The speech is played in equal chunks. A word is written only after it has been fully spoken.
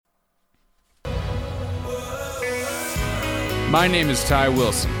My name is Ty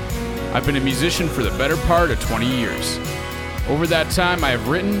Wilson. I've been a musician for the better part of 20 years. Over that time, I have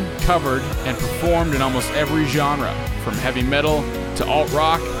written, covered, and performed in almost every genre, from heavy metal to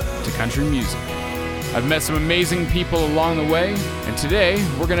alt-rock to country music. I've met some amazing people along the way, and today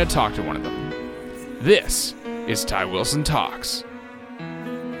we're going to talk to one of them. This is Ty Wilson Talks.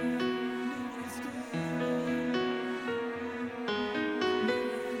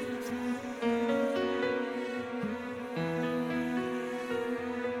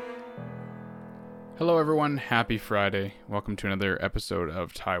 Hello everyone, happy Friday. Welcome to another episode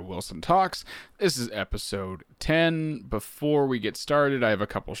of Ty Wilson Talks. This is episode 10. Before we get started, I have a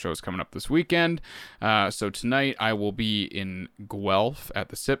couple shows coming up this weekend. So tonight I will be in Guelph at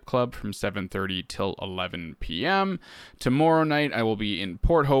the Sip Club from 7:30 till 11 p.m. Tomorrow night I will be in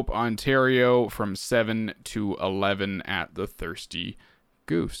Port Hope, Ontario from 7 to 11 at the Thirsty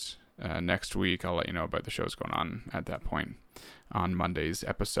Goose. Next week I'll let you know about the shows going on at that point on Monday's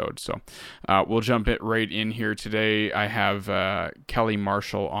episode. So we'll jump it right in here today. I have Kelly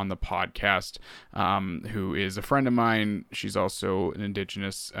Marshall on the podcast, who is a friend of mine. She's also an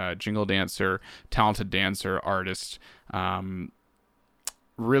Indigenous jingle dancer, talented dancer, artist,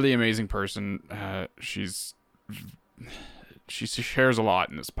 really amazing person. She shares a lot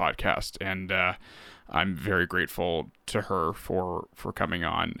in this podcast, and I'm very grateful to her for coming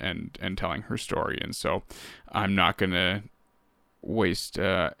on and telling her story. And so I'm not going to waste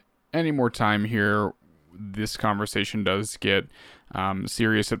any more time here. This conversation does get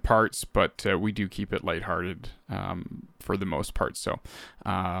serious at parts, but we do keep it lighthearted for the most part. So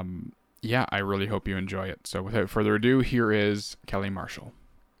yeah, I really hope you enjoy it. So without further ado, here is Kelly Marshall.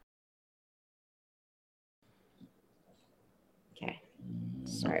 Okay.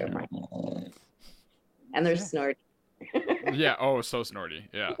 Sorry, Mark. And they're snorty. Yeah. Oh, so snorty.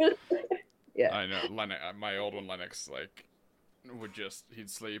 Yeah. Yeah. I know. My old one, Lennox, he'd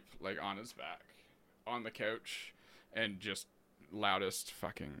sleep like on his back on the couch and just loudest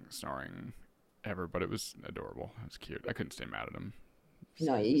fucking snoring ever, but it was adorable. It was cute. I couldn't stay mad at him.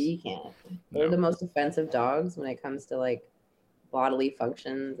 No, you can't. They're the most offensive dogs when it comes to like bodily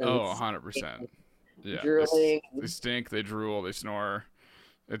functions. And 100%. Yeah. Drooling. They stink, they drool, they snore.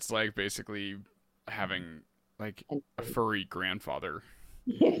 It's like basically having like a furry grandfather.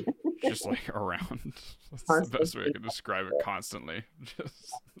 Yeah. Just like around. That's the best way I can describe it. Constantly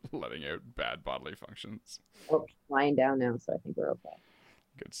just letting out bad bodily functions. Oh, lying down now, so I think we're okay.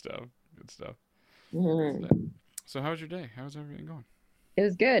 Good stuff. Mm-hmm. So how was your day? How's everything going? It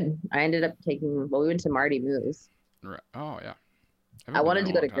was good. I ended up we went to Marty Moose. Right. Oh yeah. I wanted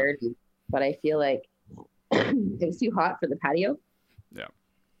to go to Gertie, but I feel like it was too hot for the patio. Yeah,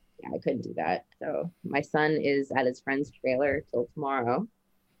 I couldn't do that. So my son is at his friend's trailer till tomorrow.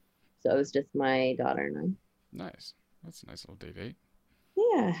 So it was just my daughter and I. Nice. That's a nice little date.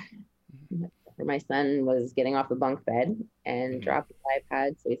 Yeah. Mm-hmm. My son was getting off the bunk bed and dropped his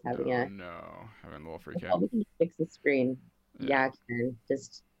iPad, so he's having having a little freak out. We can fix the screen. Yeah, Karen.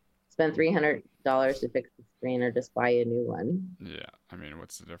 Just spend $300 to fix the screen, or just buy a new one. Yeah, I mean,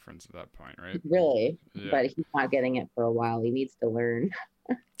 what's the difference at that point, right? Really? Yeah. But he's not getting it for a while. He needs to learn.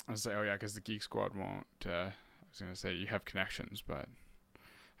 I was like, because the Geek Squad won't. I was gonna say you have connections, but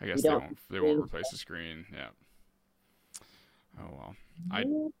I guess they won't replace the screen. Yeah. Oh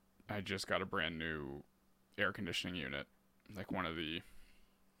well. I just got a brand new air conditioning unit, like one of the,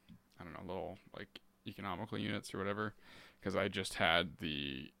 I don't know, little like economical units or whatever, because I just had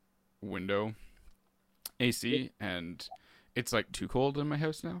the window AC and it's like too cold in my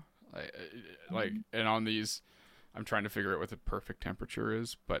house now. And on these, I'm trying to figure out what the perfect temperature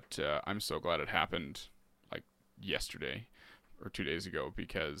is, but I'm so glad it happened like yesterday or 2 days ago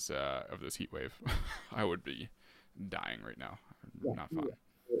because of this heat wave. I would be dying right now. Yeah, not fun.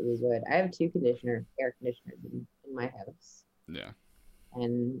 It would. I have two air conditioners in my house. Yeah.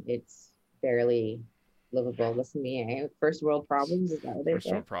 And it's barely livable. Listen to me. First world problems, is that what they say?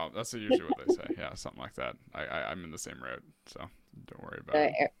 First world problem. That's usually what they say. Yeah, something like that. I'm in the same route, so don't worry about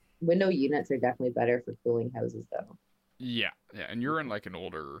it. Window units are definitely better for cooling houses, though. Yeah, and you're in like an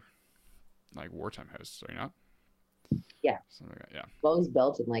older, like wartime house, are you not? Yeah. Something like that, yeah. Well, it was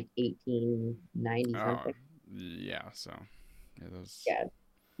built in like 1890 something. Yeah, so yeah, those. Yeah,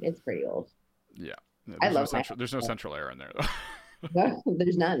 it's pretty old. Yeah, I love there's no central air in there though. No,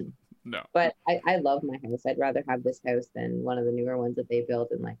 there's none. No. But I love my house. I'd rather have this house than one of the newer ones that they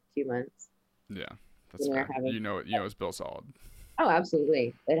built in like 2 months. Yeah, that's fair. You know it's built solid. Oh,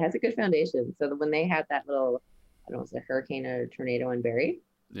 absolutely. It has a good foundation. So when they had that little, I don't know, was it a hurricane or a tornado in Barrie?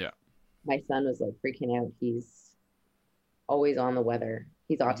 Yeah. My son was like freaking out. He's always on the weather.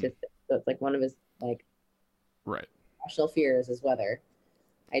 He's autistic. So it's like one of his like right. irrational fears is weather.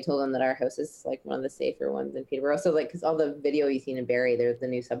 I told him that our house is like one of the safer ones in Peterborough. So like, because all the video you've seen in Barrie, there's the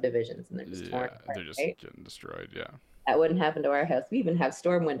new subdivisions and they're just torn apart, they're just right? getting destroyed. Yeah. That wouldn't happen to our house. We even have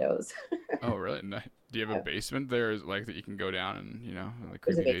storm windows. Oh, really? Nice. Do you have a basement there, like that you can go down and the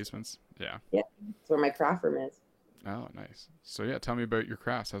creepy basements? Yeah. Yeah, that's where my craft room is. Oh, nice. So yeah, tell me about your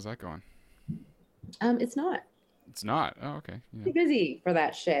crafts. How's that going? It's not. It's not. Oh, okay. Yeah. Too busy for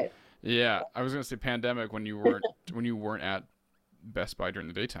that shit. Yeah, I was gonna say pandemic when you weren't at Best Buy during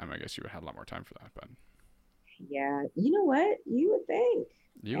the daytime. I guess you had a lot more time for that, but yeah, you know what? You would think.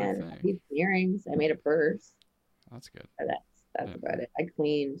 You would think. I made earrings. I made a purse. That's good. That's about it. I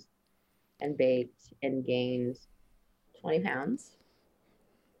cleaned and baked and gained 20 pounds.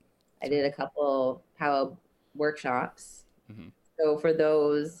 I did a couple POW workshops. Mm-hmm. So for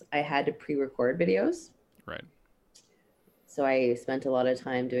those, I had to pre-record videos. Right. So I spent a lot of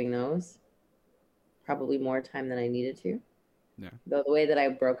time doing those. Probably more time than I needed to. Yeah. Though the way that I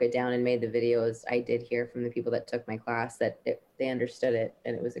broke it down and made the videos, I did hear from the people that took my class that they understood it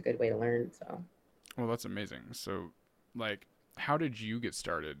and it was a good way to learn. So. Well, that's amazing. So, like, how did you get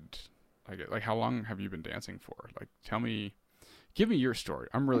started? Like, how long have you been dancing for? Like, give me your story.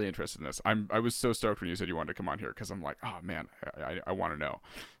 I'm really interested in this. I was so stoked when you said you wanted to come on here because I'm like, oh man, I want to know.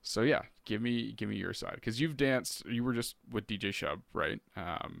 So yeah, give me your side because you've danced. You were just with DJ Shub, right?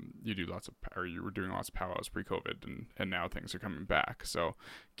 You were doing lots of powwows pre-COVID, and now things are coming back. So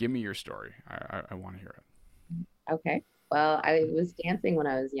give me your story. I want to hear it. Okay. Well, I was dancing when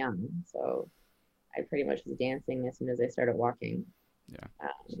I was young, so I pretty much was dancing as soon as I started walking. Yeah.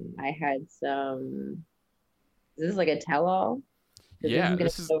 I had some. Is this like a tell-all? Yeah,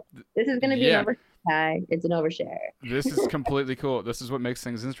 this is going to be an overshare. It's an overshare. This is completely cool. This is what makes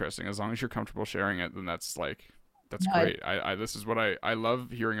things interesting. As long as you're comfortable sharing it, then that's great. This is what I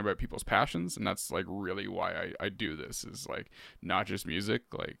love hearing about people's passions, and that's like really why I do this. Is like not just music,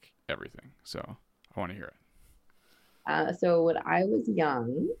 like everything. So I want to hear it. So when I was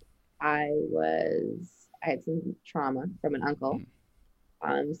young, I had some trauma from an uncle.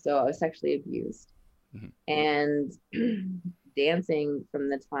 So I was sexually abused. Mm-hmm. And dancing from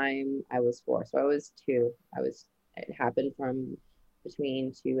the time I was 4. So I was 2. It happened from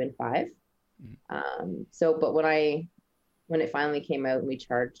between 2 and 5. Mm-hmm. But when it finally came out and we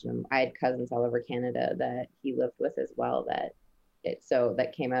charged him, I had cousins all over Canada that he lived with as well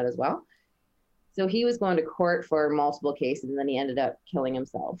that came out as well. So he was going to court for multiple cases and then he ended up killing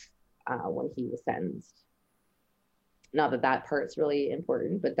himself when he was sentenced. Not that part's really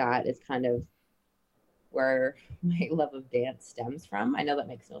important, but that is kind of where my love of dance stems from. I know that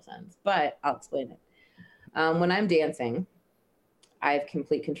makes no sense, but I'll explain it. When I'm dancing, I have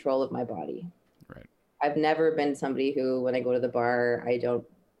complete control of my body. Right. I've never been somebody who, when I go to the bar, I don't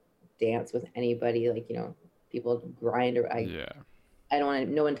dance with anybody. Like, people grind or I don't want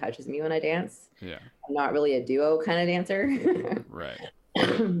to, no one touches me when I dance. Yeah. I'm not really a duo kind of dancer. Right.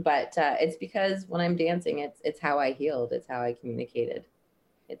 But it's because when I'm dancing, it's how I healed. It's how I communicated.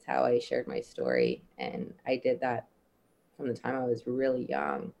 It's how I shared my story. And I did that from the time I was really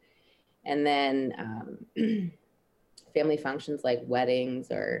young. And then family functions like weddings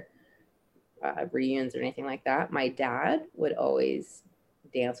or reunions or anything like that, my dad would always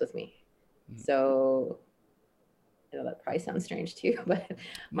dance with me. Mm-hmm. So I know that probably sounds strange too, but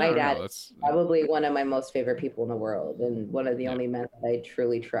my dad is probably one of my most favorite people in the world and one of the only men that I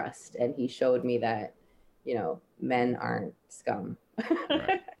truly trust. And he showed me that, men aren't scum.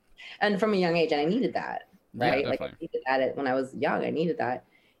 Right. And from a young age, and I needed that, right? Like I needed that when I was young, I needed that.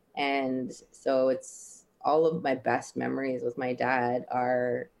 And so it's all of my best memories with my dad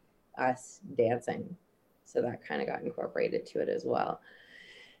are us dancing. So that kind of got incorporated to it as well.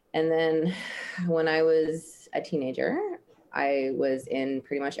 And then when I was a teenager, I was in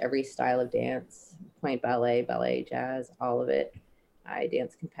pretty much every style of dance, point ballet, jazz, all of it. I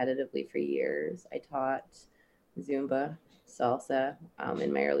danced competitively for years. I taught Zumba, salsa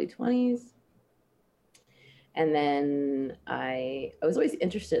in my early 20s. And then I was always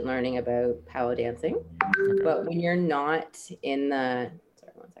interested in learning about powwow dancing. Okay. But when you're not in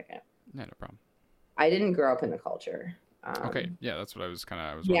sorry, 1 second. Yeah, no problem. I didn't grow up in the culture. Okay. Yeah, that's what I was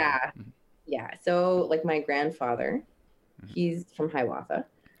Yeah. Mm-hmm. Yeah. So like my grandfather, mm-hmm. he's from Hiawatha.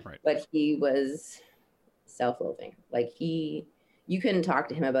 Right. But he was self-loathing. Like you couldn't talk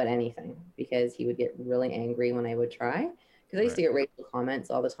to him about anything because he would get really angry when I would try. Because I used to get racial comments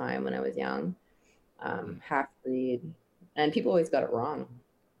all the time when I was young. Half-breed. And people always got it wrong.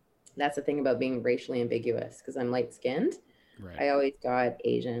 That's the thing about being racially ambiguous because I'm light-skinned. Right. I always got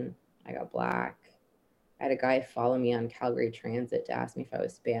Asian. I got black. I had a guy follow me on Calgary Transit to ask me if I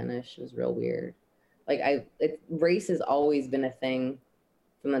was Spanish. It was real weird. Race has always been a thing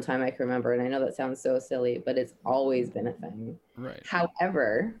from the time I can remember. And I know that sounds so silly, but it's always been a thing. Right.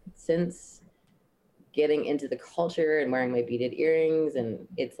 However, since getting into the culture and wearing my beaded earrings, and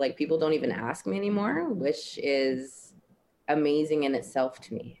it's like people don't even ask me anymore, which is amazing in itself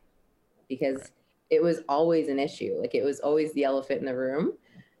to me, because Right. it was always an issue. Like, it was always the elephant in the room.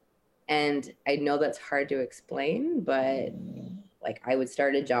 And I know that's hard to explain, but like, I would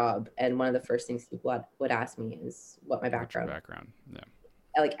start a job, and one of the first things people would ask me is what my What's your background. background? Yeah.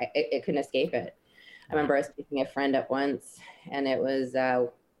 Like, it couldn't escape it. I remember I was taking a friend up once, and it was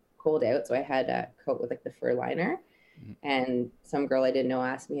cold out, so I had a coat with like the fur liner. Mhm. And some girl I didn't know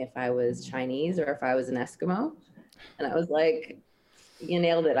asked me if I was Chinese or if I was an Eskimo, and I was like, "You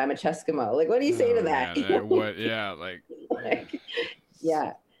nailed it. I'm a Cheskimo." Like, what do you say to that? Man, what? Yeah, like, Like,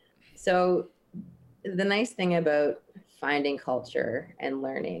 yeah. So the nice thing about finding culture and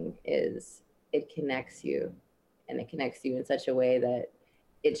learning is it connects you, and it connects you in such a way that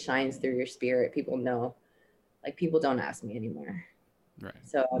it shines through your spirit. People know, like, people don't ask me anymore. right.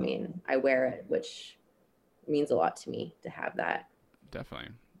 So, I mean, I wear it, which means a lot to me to have that Definitely.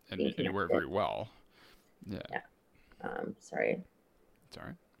 being And you wear it connected. very well. Yeah. Yeah. Sorry. It's all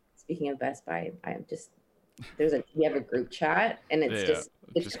right. Speaking of Best Buy, I'm just, we have a group chat, and it's Yeah.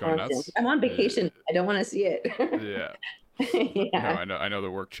 it's Just going constant. nuts. I'm on vacation. I don't want to see it. Yeah. No, Yeah. I know the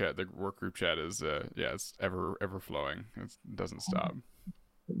work group chat is yeah, it's ever flowing. It doesn't stop.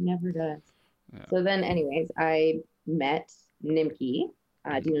 It never does. Yeah. So then, anyways, I met Nimki.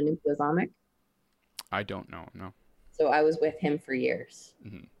 Do you know Nimki Ozamic? I don't know. No. So I was with him for years.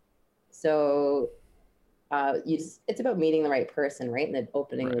 Mm-hmm. So it's about meeting the right person, right? And then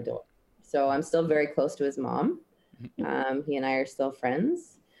opening the Right. door. So I'm still very close to his mom. Mhm. He and I are still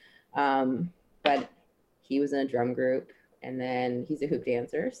friends. But he was in a drum group, and then he's a hoop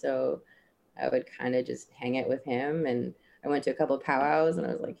dancer. So I would kind of just hang out with him. And I went to a couple of powwows, and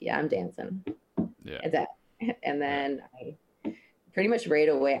I was like, yeah, I'm dancing. Yeah. And that. And Yeah. then I pretty much right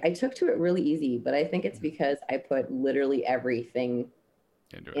away, I took to it really easy, but I think it's because I put literally everything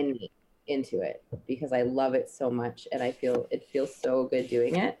Into it. in me into it, because I love it so much, and I feel it feels so good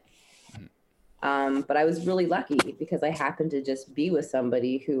doing it. But I was really lucky because I happened to just be with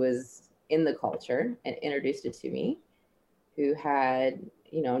somebody who was in the culture and introduced it to me, who had,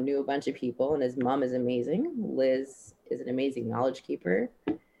 knew a bunch of people, and his mom is amazing. Liz is an amazing knowledge keeper.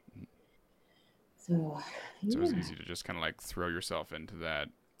 So, So it was yeah. easy to just kind of like throw yourself into that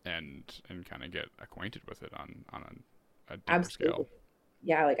and kind of get acquainted with it on a deeper Absolutely. scale.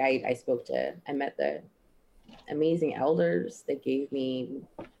 Yeah, like I met the amazing elders that gave me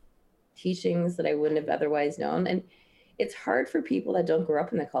teachings that I wouldn't have otherwise known. And it's hard for people that don't grow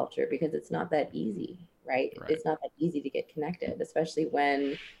up in the culture, because it's not that easy, right? Right. It's not that easy to get connected, especially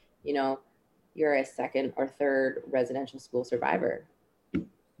when, you know, you're a second or third residential school survivor. Yeah.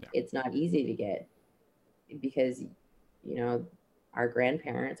 It's not easy to get, because, our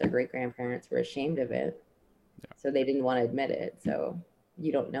grandparents, our great grandparents were ashamed of it. Yeah. So they didn't want to admit it. So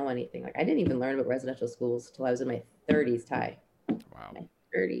you don't know anything. Like, I didn't even learn about residential schools till I was in my 30s, Ty. Wow. My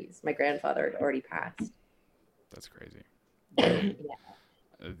 30s. My grandfather had already passed. That's crazy. Yeah.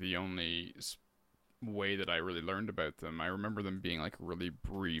 The only way that I really learned about them, I remember them being like really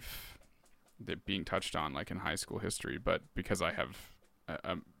brief, that being touched on like in high school history. But because I have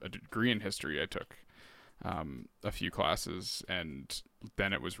a degree in history, I took a few classes, and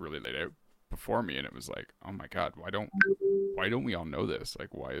then it was really laid out before me, and it was like, oh my god, why don't we all know this?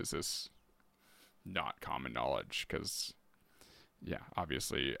 Like, why is this not common knowledge? Because yeah,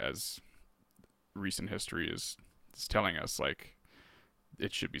 obviously, as recent history is telling us, like,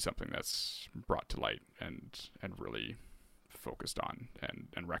 it should be something that's brought to light and really focused on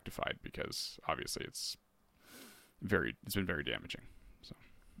and rectified, because obviously it's been very damaging. So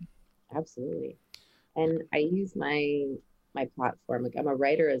Absolutely. And I use my platform. Like, I'm a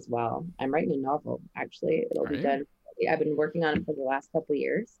writer as well. I'm writing a novel, actually. It'll be done. I've been working on it for the last couple of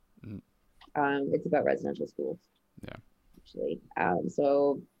years. Mm. It's about residential schools. Yeah. Actually.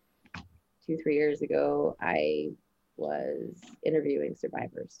 So 2-3 years ago, I was interviewing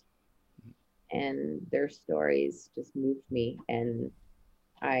survivors, and their stories just moved me, and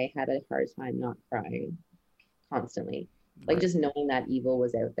I had a hard time not crying constantly. Like, Right. just knowing that evil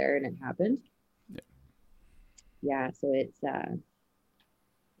was out there and it happened. Yeah. Yeah, so it's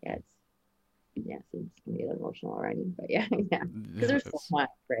seems to get emotional already, but yeah, yeah, because Yeah, there's so much,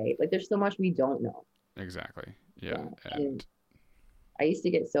 right? Like, there's so much we don't know. exactly. Yeah. Yeah. And And I used to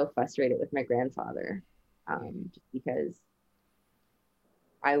get so frustrated with my grandfather, just because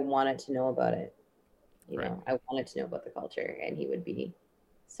I wanted to know about it. right. I wanted to know about the culture, and he would be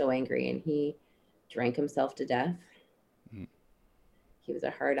so angry, and he drank himself to death. Mm. He was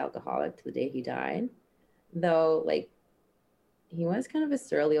a hard alcoholic to the day he died. Though, like, he was kind of a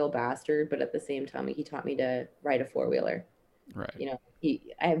surly old bastard, but at the same time, he taught me to ride a four-wheeler. Right. You know,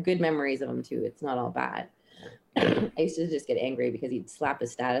 I have good memories of him too. It's not all bad. I used to just get angry because he'd slap a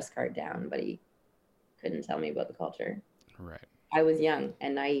status card down, but he couldn't tell me about the culture. Right. I was young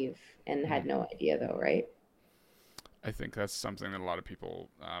and naive and had no idea, though, right? I think that's something that a lot of people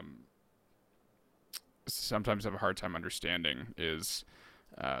sometimes have a hard time understanding is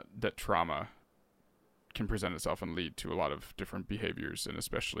that trauma can present itself and lead to a lot of different behaviors, and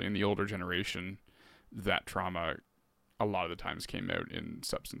especially in the older generation, that trauma a lot of the times came out in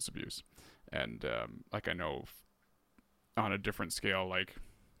substance abuse. And like, I know on a different scale, like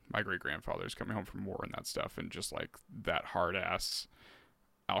my great grandfather's coming home from war and that stuff, and just like that hard ass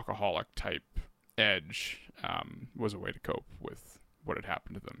alcoholic type edge was a way to cope with what had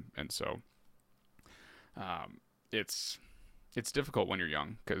happened to them. And so it's difficult when you're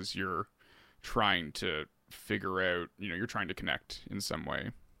young because you're trying to figure out, you're trying to connect in some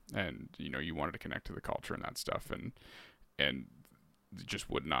way, and you wanted to connect to the culture and that stuff, and just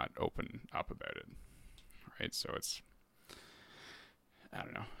would not open up about it, right? So it's, I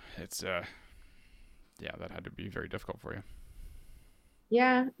don't know, it's yeah, that had to be very difficult for you.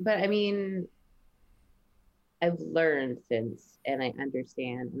 Yeah, but I mean, I've learned since, and I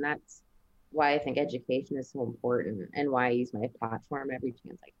understand, and that's why I think education is so important, and why I use my platform every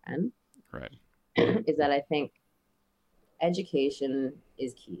chance I can. Right. Is that I think education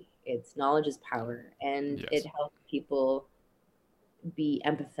is key. It's knowledge is power, and Yes. it helps people be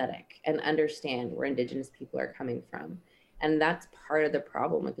empathetic and understand where Indigenous people are coming from. And that's part of the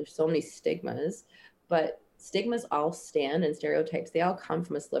problem. Like, there's so many stigmas, but stigmas all stand, and stereotypes, they all come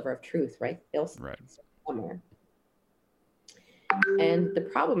from a sliver of truth, right? They'll Right. start somewhere. And the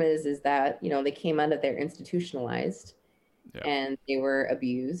problem is that, they came out of, they're institutionalized, Yeah. and they were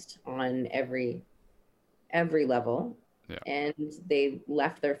abused on every level. Yeah. And they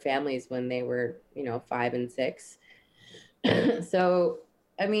left their families when they were, 5 and 6. So,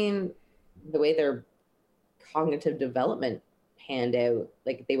 I mean, the way their cognitive development panned out,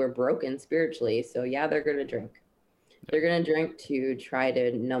 like, they were broken spiritually. So yeah, they're going to drink. Yeah. They're going to drink to try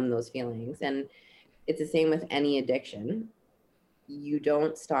to numb those feelings. And it's the same with any addiction. You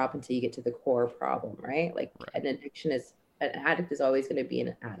don't stop until you get to the core problem, right? Like, Right. an addict is always going to be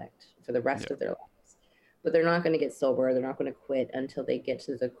an addict for the rest Yeah. of their lives. But they're not going to get sober. They're not going to quit until they get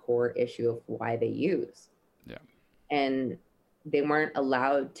to the core issue of why they use. Yeah. And they weren't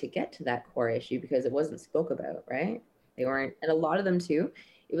allowed to get to that core issue because it wasn't spoke about, right? They weren't, and a lot of them too,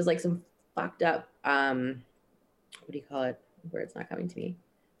 it was like some fucked up, what do you call it? Where it's not coming to me.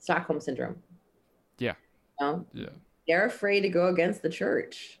 Stockholm syndrome. Yeah. Yeah. They're afraid to go against the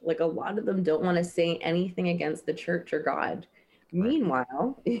church. Like, a lot of them don't want to say anything against the church or God. Right.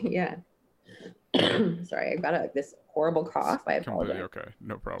 Meanwhile, yeah. Sorry, I got this horrible cough. I apologize. Completely okay.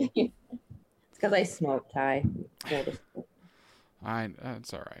 No problem. It's because I smoke, Ty. It's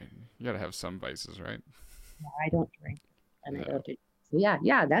all right. You gotta have some vices, right? No, I don't drink, and I don't do. So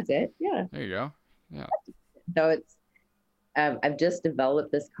yeah, that's it. Yeah. There you go. Yeah. So it's, I've just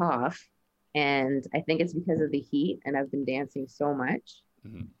developed this cough, and I think it's because of the heat, and I've been dancing so much.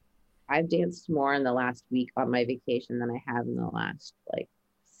 Mm-hmm. I've danced more in the last week on my vacation than I have in the last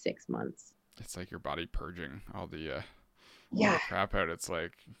 6 months. It's like your body purging all the yeah, crap out. It's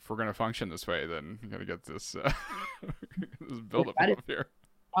like, if we're gonna function this way, then you gotta get this this buildup up here.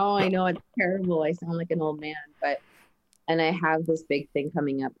 Oh, I know, it's terrible. I sound like an old man, and I have this big thing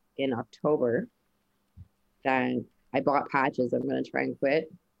coming up in October that I bought patches. I'm gonna try and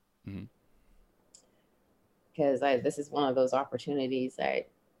quit because this is one of those opportunities I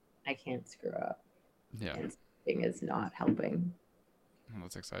can't screw up. Yeah, and something is not helping. Well,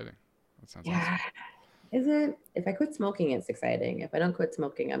 that's exciting. That sounds awesome. Is it? If I quit smoking, it's exciting. If I don't quit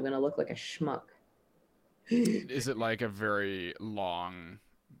smoking, I'm gonna look like a schmuck. Is it like a very long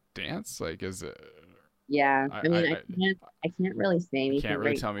dance? Like, is it? Yeah, I mean, I can't really say anything. You can't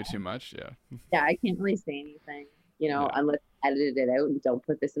really tell me too much. Yeah. Yeah, I can't really say anything. Unless I edited it out and don't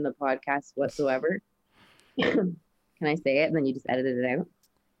put this in the podcast whatsoever. Can I say it and then you just edited it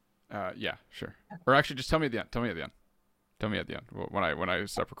out? Yeah, sure. Or actually, just tell me at the end. Tell me at the end when I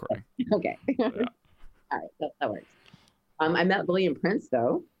stop recording. Okay. Yeah. All right, that works. I met William Prince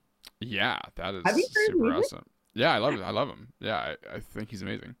though. Yeah, that is super awesome. Yeah, I love it. I love him. Yeah, I think he's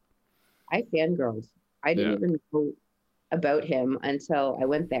amazing. I fangirled. I didn't even know about him until I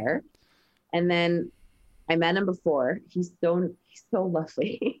went there, and then I met him before. He's so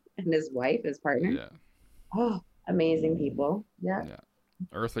lovely, and his wife, his partner. Yeah. Oh, amazing people. Yeah.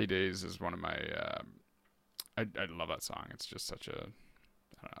 Earthly Days is one of my. I love that song. It's just such a. I don't know,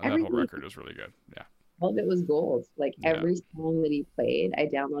 that whole Everything, record is really good. Yeah. all of it was gold. Like Yeah. every song that he played, I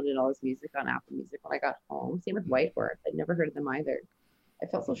downloaded all his music on Apple Music when I got home. Same with Mm. White Horse. I'd never heard of them either. I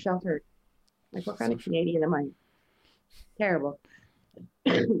felt so sheltered. Like, what kind So of Canadian am I? Terrible.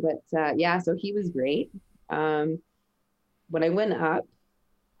 But yeah, so he was great. Um, when I went up,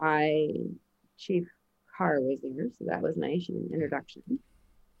 I Chief Carr was there, so that was nice. She did an introduction.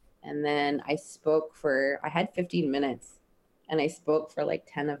 And then I had 15 minutes and I spoke for like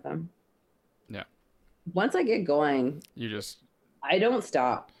 10 of them. yeah, Once I get going, you just I don't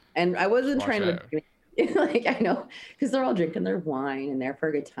stop. And I wasn't watch trying out. to like I know because they're all drinking their wine and they're for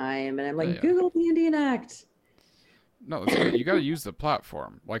a good time. And I'm Yeah, like, yeah. Google the Indian Act. No, it's good. You got to use the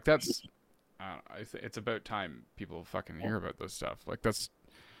platform. Like that's. It's about time people fucking hear about this stuff. Like that's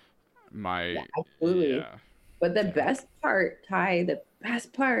my. Yeah, absolutely. Yeah. But the Yeah. best part, Ty, the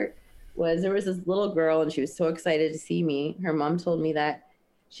best part was there was this little girl and she was so excited to see me. Her mom told me that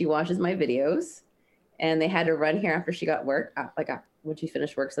she watches my videos and they had to run here after she got work, when she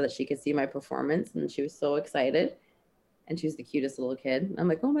finished work so that she could see my performance. And she was so excited. And she was the cutest little kid. I'm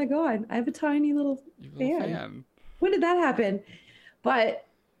like, oh my God, I have a tiny little You little fan. fan. When did that happen? But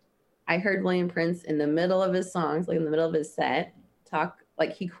I heard William Prince in the middle of his songs, like in the middle of his set, talk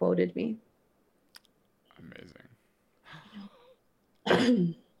like he quoted me. Amazing.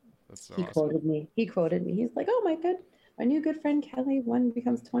 That's so He awesome. quoted me. He quoted me. He's like, "Oh my new good friend Kelly. One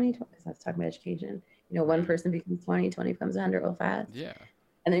becomes 20 because I was talking about education. You know, one Right. person becomes 20, 20 becomes 100 real fast." Yeah.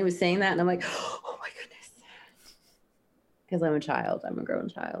 And then he was saying that, and I'm like, "Oh my goodness," because I'm a child. I'm a grown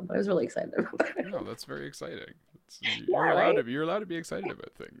child. But I was really excited about that. No, that's very exciting. Yeah, right. You're allowed to be excited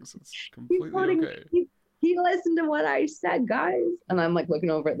about things. It's He's completely quoting. okay. He listened to what I said, guys, and I'm like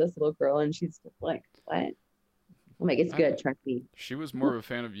looking over at this little girl, and she's just like, "What?" I'm like, "It's good. Trust me." She was more of a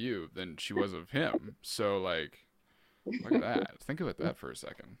fan of you than she was of him. So like, look at that. Think about that for a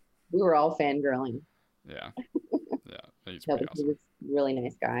second. We were all fangirling. Yeah. Yeah. He's No, pretty but he awesome. was a really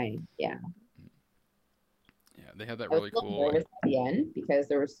nice guy. Yeah. Yeah. They had that I was really a little cool. nervous at the end because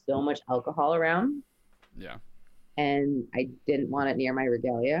there was so much alcohol around Yeah. and I didn't want it near my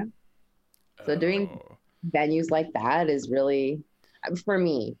regalia. So doing Oh. venues like that is really for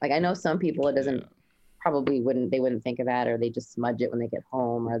me. Like I know some people it Yeah. doesn't they wouldn't think of that or they just smudge it when they get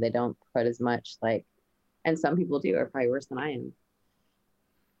home or they don't put as much like and some people do are probably worse than I am.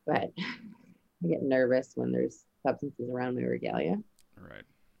 But I get nervous when there's substances around my regalia. Right.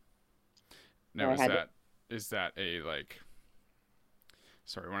 So Now I had to, is that a like?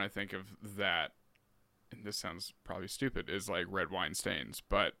 Sorry, when I think of that, and this sounds probably stupid, is like red wine stains,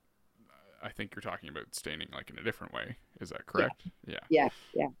 but I think you're talking about staining like in a different way. Is that yeah, correct? Yeah. yeah,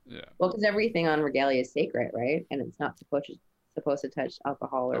 yeah. Yeah. Well, because everything on regalia is sacred, right? And it's not supposed to touch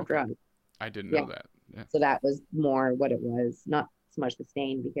alcohol or Okay. drugs. I didn't Yeah. know that. Yeah. So that was more what it was, not so much the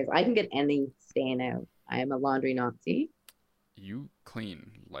stain, because I can get any stain out. I am a laundry Nazi, You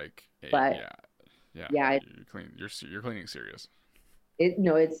clean like a but yeah. Yeah. yeah, You clean. You're cleaning serious.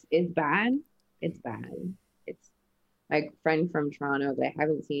 it's bad. It's bad. It's my friend from Toronto that I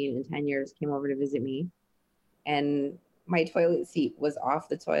haven't seen in 10 years came over to visit me, and my toilet seat was off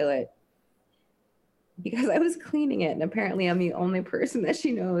the toilet because I was cleaning it. And apparently, I'm the only person that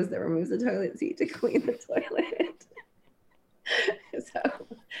she knows that removes the toilet seat to clean the toilet. So,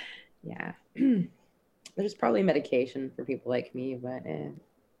 yeah. There's probably medication for people like me, but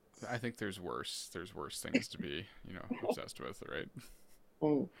I think there's worse. There's worse things to be, obsessed with, right?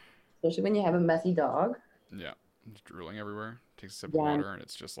 especially when you have a messy dog. Yeah. It's drooling everywhere. Takes a sip of Yeah, water and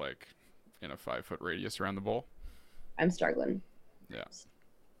it's just like in a 5 foot radius around the bowl. I'm struggling. Yeah.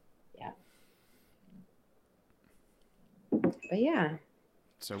 Yeah. But yeah.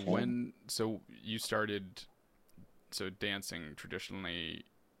 So you started dancing traditionally,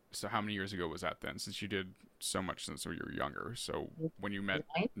 so how many years ago was that then? Since you did so much since you were younger. So when you met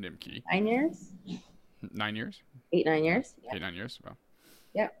Nine, Nimki, 9 years, 9 years? 8, 9 years. Yeah. 8, 9 years? Well,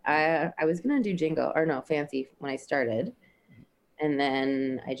 Yeah. I was gonna do jingle or no fancy when I started. And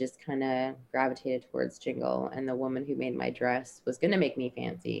then I just kind of gravitated towards jingle. And the woman who made my dress was going to make me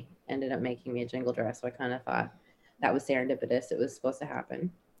fancy, ended up making me a jingle dress. So I kind of thought that was serendipitous. It was supposed to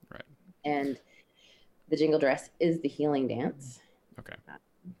happen. right. And the jingle dress is the healing dance. Okay.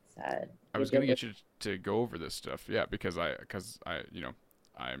 I We was gonna did get you to go over this stuff, yeah, because I'm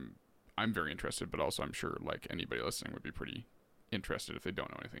very interested, but also I'm sure like anybody listening would be pretty interested if they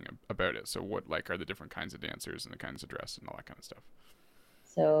don't know anything about it. So what like are the different kinds of dancers and the kinds of dress and all that kind of stuff?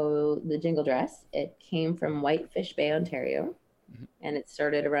 So the jingle dress, it came from Whitefish Bay, Ontario, Mm-hmm. and it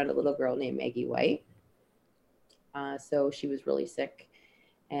started around a little girl named Maggie White. So she was really sick,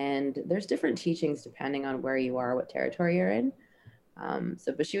 And there's different teachings depending on where you are, what territory you're in.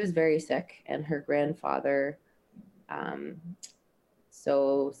 But she was very sick, and her grandfather. Um,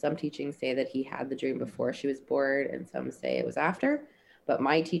 so some teachings say that he had the dream before she was born, and some say it was after. But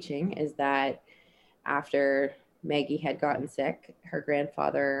my teaching is that after Maggie had gotten sick, her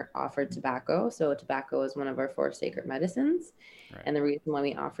grandfather offered tobacco. So tobacco is one of our 4 sacred medicines. Right. And the reason why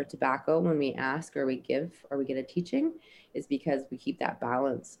we offer tobacco when we ask or we give or we get a teaching is because we keep that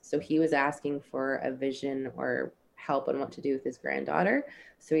balance. So he was asking for a vision or help on what to do with his granddaughter.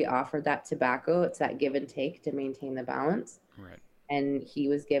 So he offered that tobacco. It's that give and take to maintain the balance. Right. And he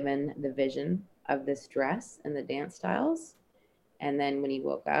was given the vision of this dress and the dance styles. And then when he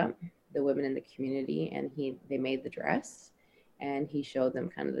woke up, the women in the community and they made the dress, and he showed them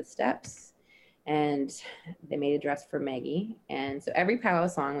kind of the steps, and they made a dress for Maggie. And so every powwow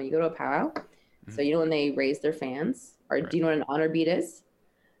song, when you go to a powwow, so you know when they raise their fans, or Right. do you know what an honor beat is?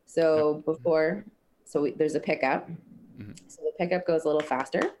 So there's a pickup. So the pickup goes a little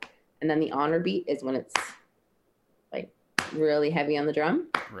faster, and then the honor beat is when it's like really heavy on the drum,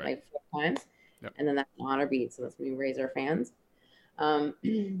 Right. like 4 times. Yep. And then that's an honor beat, so that's when we raise our fans.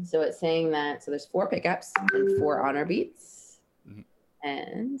 So it's saying that, so there's 4 pickups and 4 honor beats.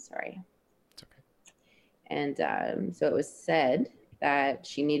 And sorry. It's okay. And so it was said that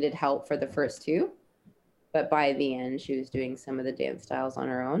she needed help for the first 2, but by the end, she was doing some of the dance styles on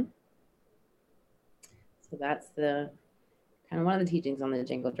her own. So that's the kind of one of the teachings on the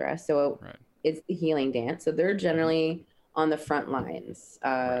jingle dress. So it's the healing dance. So they're generally on the front lines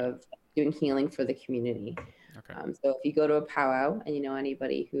of doing healing for the community. Okay. So if you go to a powwow and you know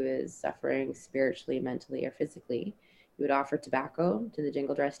anybody who is suffering spiritually, mentally, or physically, you would offer tobacco to the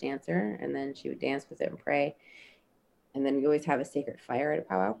jingle dress dancer, and then she would dance with it and pray. And then we always have a sacred fire at a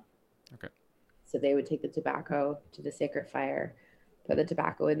powwow. Okay. So they would take the tobacco to the sacred fire, put the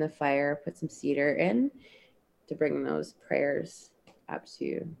tobacco in the fire, put some cedar in to bring those prayers up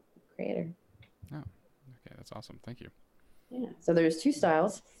to the Creator. Oh, okay. That's awesome. Thank you. Yeah. So there's 2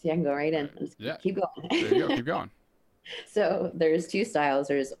 styles. See, I can go right in. Keep going. There you go. Keep going. So there's 2 styles.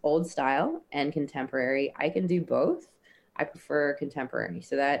 There's old style and contemporary. I can do both. I prefer contemporary.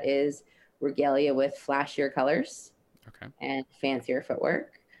 So that is regalia with flashier colors and fancier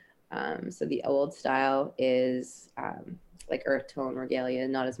footwork. So the old style is like earth tone regalia,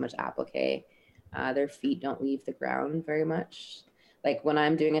 not as much applique. Their feet don't leave the ground very much. Like when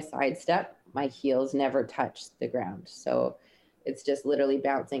I'm doing a sidestep, my heels never touch the ground. So it's just literally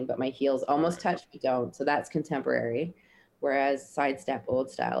bouncing, but my heels almost touch, but don't. So that's contemporary. Whereas sidestep,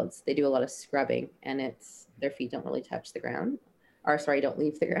 old style, they do a lot of scrubbing, and their feet don't really touch the ground. Don't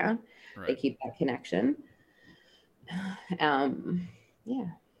leave the ground. Right. They keep that connection. Yeah. I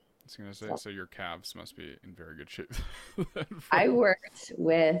was going to say, so your calves must be in very good shape. I worked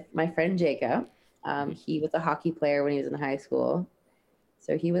with my friend Jacob. He was a hockey player when he was in high school.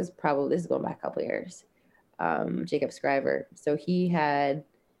 So he was this is going back a couple of years. Jacob Scriver. So he had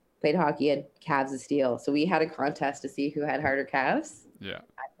played hockey, had calves of steel. So we had a contest to see who had harder calves. Yeah.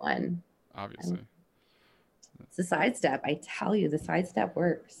 I won. Obviously. It's a sidestep. I tell you, the sidestep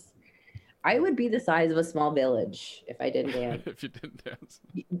works. I would be the size of a small village if I didn't dance. If you didn't dance.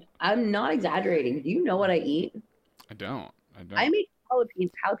 I'm not exaggerating. Do you know what I eat? I don't. I make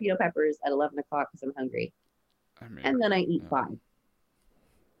jalapeno peppers at 11 o'clock because I'm hungry. And then I eat 5.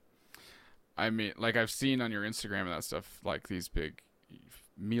 I mean, like I've seen on your Instagram and that stuff, like these big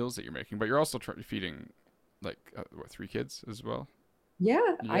meals that you're making, but you're also feeding like 3 kids as well.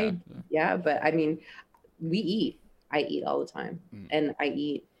 Yeah. But I mean, we eat. I eat all the time, and I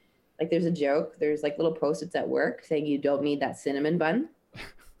eat. Like there's a joke. There's like little post-its at work saying you don't need that cinnamon bun,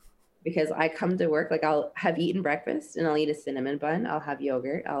 because I come to work like I'll have eaten breakfast and I'll eat a cinnamon bun. I'll have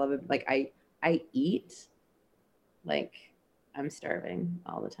yogurt. I'll have I eat like I'm starving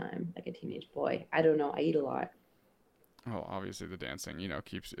all the time, like a teenage boy. I don't know. I eat a lot. Well, obviously the dancing,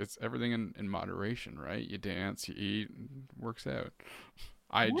 keeps it's everything in moderation, right? You dance, you eat, works out.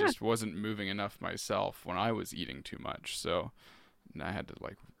 I just wasn't moving enough myself when I was eating too much, so I had to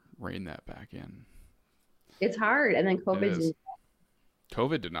like rein that back in. It's hard, and then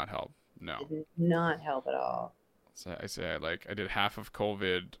COVID did not help. No, it did not help at all. So I did half of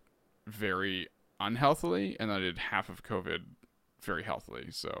COVID very unhealthily, and then I did half of COVID very healthily.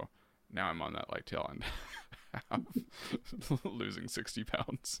 So now I'm on that like tail end. Losing 60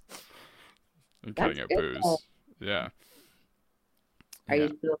 pounds and cutting out booze. Yeah. Are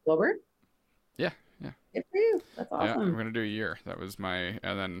you still sober? Yeah. Good for you. That's awesome. Yeah, I'm gonna do a year. That was and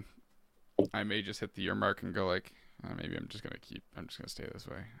then I may just hit the year mark and go like, maybe I'm just gonna stay this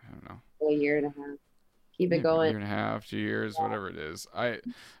way. I don't know. A year and a half. keep it Yeah, going. year and a half, 2 years, whatever it is.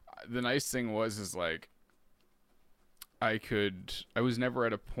 The nice thing is like I was never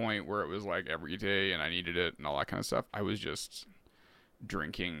at a point where it was like every day and I needed it and all that kind of stuff. I was just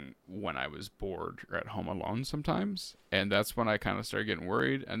drinking when I was bored or at home alone sometimes, and that's when I kind of started getting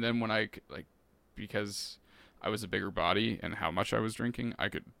worried. And then when like because I was a bigger body and how much I was drinking, I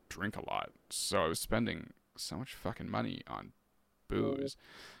could drink a lot, so I was spending so much fucking money on booze.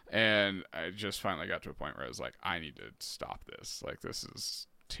 And I just finally got to a point where I was like, I need to stop this. Like, this is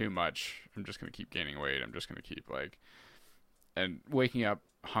too much. I'm just gonna keep gaining weight. I'm just gonna keep like, and waking up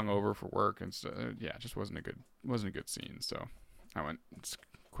hungover for work and stuff. Yeah, it just wasn't a good scene. So I went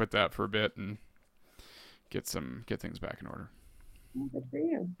quit that for a bit and get things back in order. Good for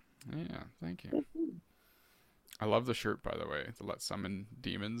you. Yeah, thank you. I love the shirt, by the way. The Let's Summon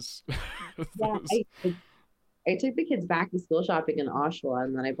Demons. Yeah, I took the kids back to school shopping in Oshawa,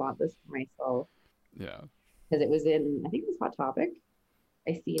 and then I bought this for myself. Yeah. Because it was in, I think it was Hot Topic.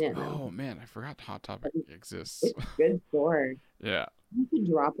 I seen it now. Oh man, I forgot Hot Topic exists. It's a good store. Yeah. You can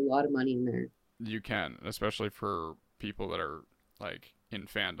drop a lot of money in there. You can, especially for people that are like in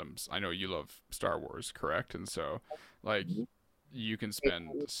fandoms. I know you love Star Wars, correct? And so, like, you can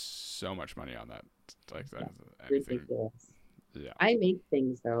spend so much money on that. Like that, anything. Ridiculous. Yeah. I make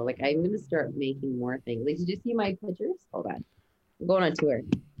things though. Like I'm gonna start making more things. Like, did you see my pictures? Hold on. I'm going on tour.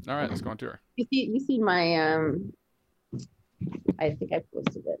 All right, let's go on tour. You see my I think I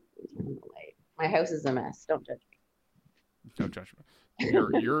posted it. Turn on the light. My house is a mess. Don't judge me. Don't judge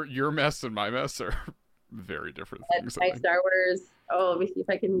me. Your mess and my mess are very different things. My Star Wars. Oh, let me see if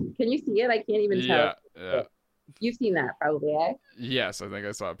I can. Can you see it? I can't even tell. Yeah. You've seen that probably, eh? Yes, I think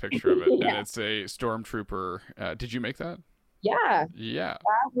I saw a picture of it, yeah. And it's a stormtrooper. Did you make that? Yeah. Yeah.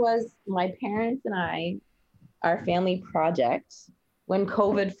 That was my parents and I, our family project when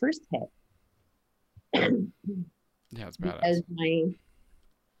COVID first hit. Yeah, it's badass. Because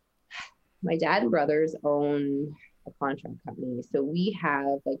my dad and brothers own a contract company. So we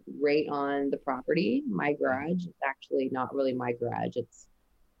have like right on the property, my garage. It's actually not really my garage. It's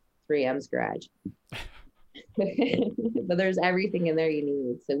 3M's garage. But there's everything in there you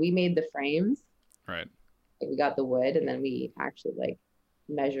need. So we made the frames. Right. We got the wood and then we actually like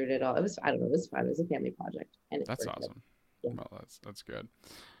measured it all. It was, I don't know, it was fun. It was a family project. And that's awesome. Yeah. Well, that's good.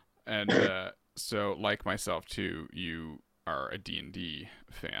 And so like myself too, you are a D&D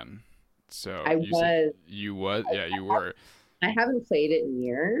fan. So you were. I haven't played it in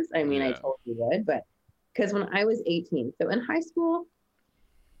years. I mean, yeah. I totally would, but because when I was 18, so in high school,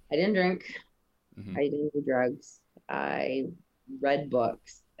 I didn't drink. Mm-hmm. I didn't do drugs. I read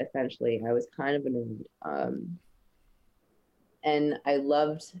books. Essentially, I was kind of a nerd. And I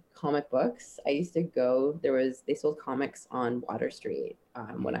loved comic books. I used to go. They sold comics on Water Street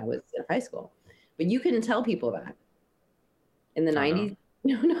when I was in high school, but you couldn't tell people that in the 90s.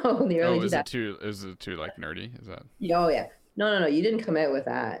 No, in the early 2000s. Is it too like nerdy? Is that? Oh yeah. No. You didn't come out with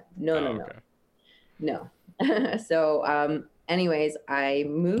that. No. So, anyways, I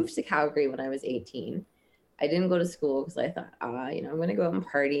moved to Calgary when I was 18. I didn't go to school because I thought, I'm going to go out and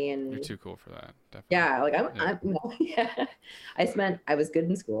party. And you're too cool for that. Definitely. Yeah, like I was good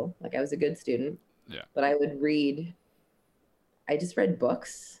in school. Like I was a good student. Yeah. But I just read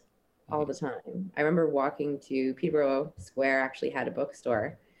books all the time. I remember walking to Peterborough Square, actually had a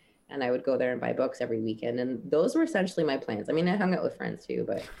bookstore, and I would go there and buy books every weekend. And those were essentially my plans. I mean, I hung out with friends too,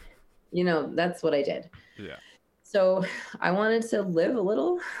 but that's what I did. Yeah. So I wanted to live a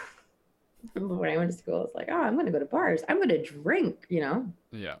little. When I went to school, it's like, I'm going to go to bars. I'm going to drink,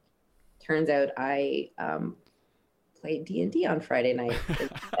 Yeah. Turns out I played D&D on Friday night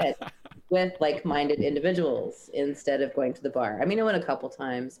instead with like-minded individuals instead of going to the bar. I mean, I went a couple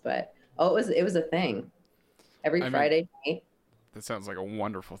times, but it was a thing. Every Friday night. That sounds like a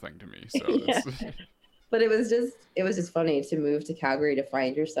wonderful thing to me. So yeah. But it was just funny to move to Calgary to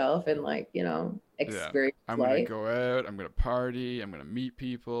find yourself and like, experience I'm life. going to go out, I'm going to party, I'm going to meet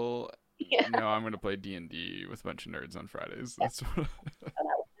people. Yeah. No, I'm going to play D&D with a bunch of nerds on Fridays. That's what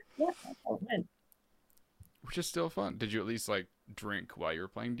that's how it went. Which is still fun. Did you at least like drink while you were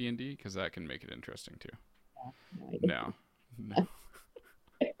playing D&D? Because that can make it interesting too. No.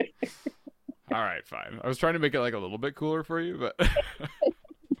 All right, fine. I was trying to make it like a little bit cooler for you, but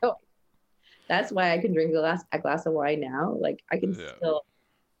no. That's why I can drink a glass of wine now. Like I can still,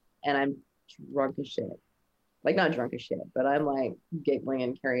 and I'm drunk as shit. Like not drunk as shit, but I'm like giggling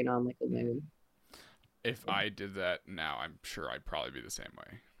and carrying on like a loon. If I did that now, I'm sure I'd probably be the same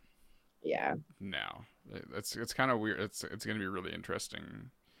way. Yeah. Now, it's kind of weird. It's going to be really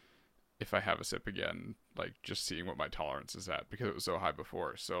interesting if I have a sip again, like just seeing what my tolerance is at because it was so high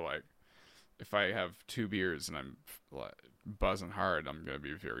before. So like, if I have 2 beers and I'm buzzing hard, I'm gonna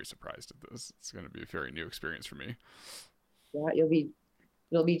be very surprised at this. It's gonna be a very new experience for me. Yeah,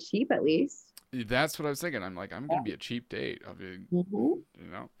 it'll be cheap at least. That's what I was thinking. I'm like, I'm gonna be a cheap date. I'll be, Hmm. you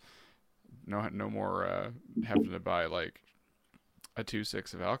know, no more having to buy like a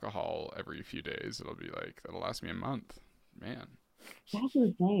 2.6 of alcohol every few days. It'll be like that'll last me a month, man. That's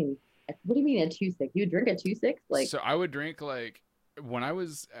insane. What do you mean a 2-6? You drink a 2-6? Like, So I would drink like when I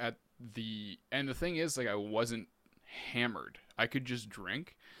was at and the thing is like I wasn't hammered. I could just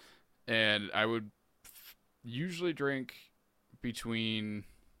drink, and I would usually drink between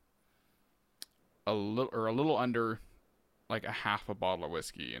a little under like a half a bottle of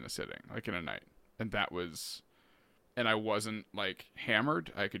whiskey in a sitting, like in a night. And that was and I wasn't like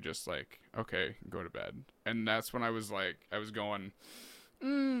hammered. I could just like, okay, go to bed. And that's when I was like I was going,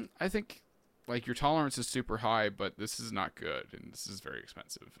 I think like your tolerance is super high, but this is not good and this is very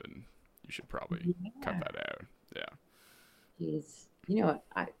expensive and you should probably cut yeah. that out. Yeah. Jeez. You know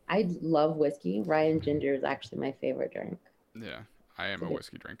what? I love whiskey. Ryan Ginger is actually my favorite drink. Yeah. I am It's a a good,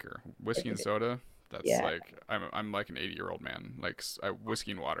 whiskey drinker. Whiskey and it's a good, soda. That's yeah. like I'm like an 80-year-old man. Like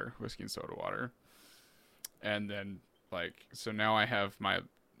whiskey and water, whiskey and soda water. And then like so now I have my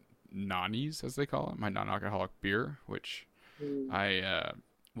nani's as they call it, my non-alcoholic beer, which Mm, I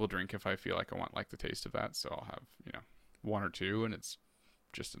will drink if I feel like I want like the taste of that. So I'll have one or two, and it's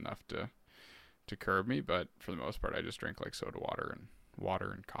just enough to curb me. But for the most part, I just drink like soda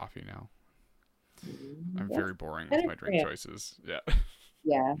water and coffee now. I'm that's very boring with better my for drink you. choices. Yeah.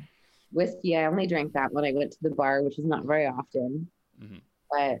 Yeah. Whiskey, I only drank that when I went to the bar, which is not very often, Hmm.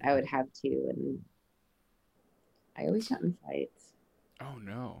 but I would have two, and I always got in fights. Oh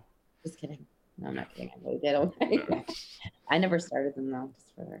no. Just kidding. No, I'm No. not kidding. I really did. No. I never started them though,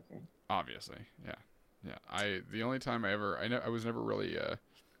 just for the record. Obviously, yeah, yeah. The only time I was never really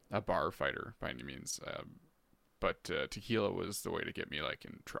a bar fighter by any means, but tequila was the way to get me like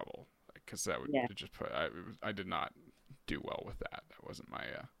in trouble, because that would Yeah. it just put I did not do well with that. That wasn't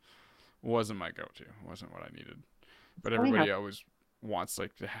my go-to. It wasn't what I needed. It's But funny how everybody always wants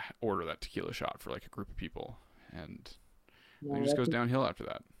like to order that tequila shot for like a group of people, and it no, just goes downhill after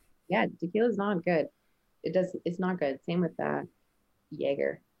that. yeah, tequila's not good. It's not good. Same with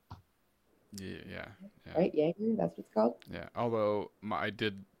Jaeger, Yeah, yeah, yeah, right? Jaeger, that's what it's called. yeah. Although I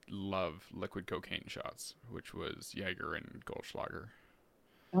did love liquid cocaine shots, which was Jaeger and Goldschlager.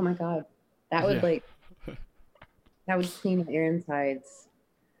 Oh my God. That would Yeah, like that would clean out your insides.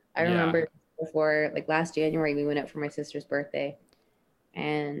 I yeah, remember before, like last January, we went out for my sister's birthday,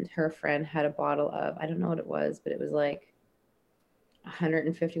 and her friend had a bottle of, I don't know what it was, but it was like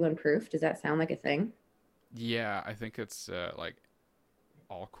 151 proof. Does that sound like a thing? yeah. I think it's like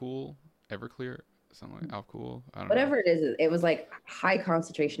all cool, Everclear, something like Alcool. I don't know. Whatever it is, it was like high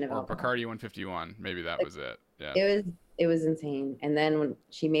concentration of Or alcohol. Bacardi 151. Maybe that Like, was it. Yeah, it was insane. And then when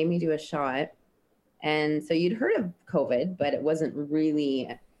she made me do a shot, and so you'd heard of COVID, but it wasn't really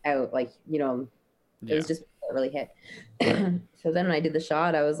out, like, it yeah. was just before it really hit. So then when I did the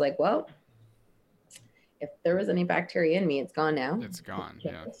shot, I was like, well, if there was any bacteria in me, it's gone now. It's gone.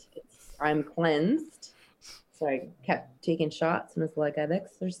 Yeah. I'm cleansed. So I kept taking shots and it's like, I've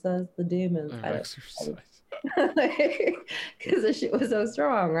exorcised the demons. Of I exercise. Because the shit was so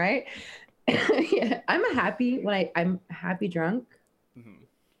strong, right? Yeah, I'm happy drunk, Hmm.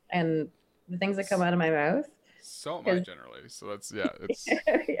 and the things that come out of my mouth. So am I 'Cause generally. So that's yeah. It's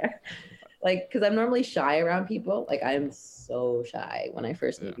yeah, like because I'm normally shy around people. Like I'm so shy when I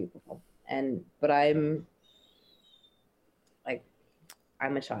first yeah. meet people, but I'm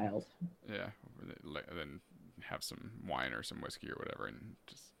a child. Yeah. Then have some wine or some whiskey or whatever and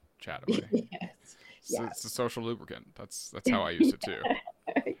just chat away. Yes. Yeah. It's a social lubricant. That's how I used it too.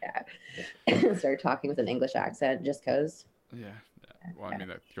 Yeah. Start talking with an English accent just because. Yeah. Yeah. Well, I mean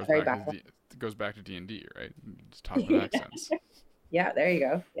that goes Very back to baffling. it goes back to D&D, right? Just talk with accents. Yeah, there you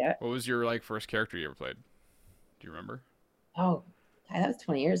go. Yeah. What was your like first character you ever played? Do you remember? Oh, God, that was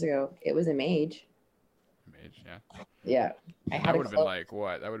 20 years ago. It was a mage. Mage, yeah. Yeah. I That had a would have been cloak. like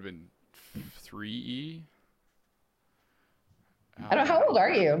what? That would have been 3E. I don't. How old are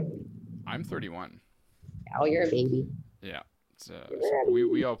you? I'm 31. Oh, you're a baby. Yeah. It's, You're a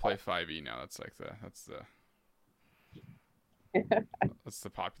we all play 5E now. That's like that's the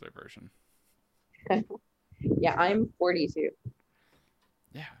popular version. baby. Yeah, I'm 42.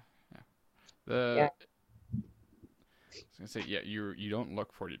 Yeah. Yeah. The Yeah. I was gonna say yeah. You don't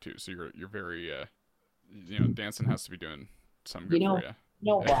look 42, so you're very dancing has to be doing some You good know, for you.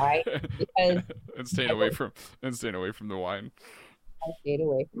 you know why? Because and staying I away work, from the wine. I stayed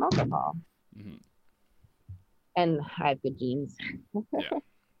away from alcohol, Hmm. and I have good genes. Yeah,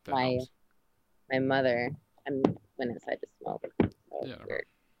 that My helps. My mother, I'm went inside to smoke. So Yeah, it's no weird.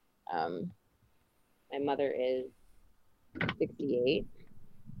 My mother is 68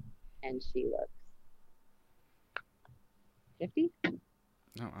 and she looks 50. Oh,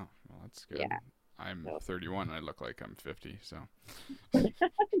 wow. Well, that's good. Yeah. I'm So 31 and I look like I'm 50, so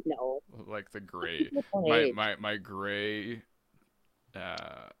no, like the gray people don't my age. my my gray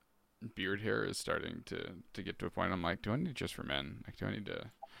uh beard hair is starting to get to a point I'm like, do I need just for men? Like do I need to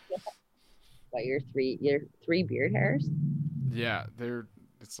What your three beard hairs? Yeah, they're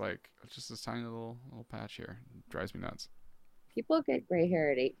it's like just this tiny little patch here. It drives me nuts. People get gray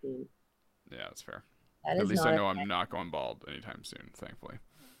hair at 18. Yeah, that's fair. That At is least I not a know I'm not going bald anytime soon, thankfully.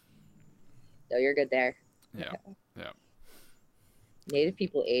 so you're good there. Yeah. Yeah. Native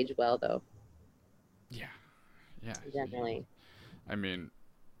people age well though, Yeah. Yeah. generally. I mean,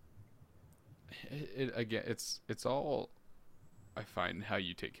 it again it's all I find how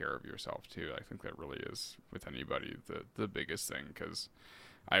you take care of yourself too. I think that really is with anybody the biggest thing cuz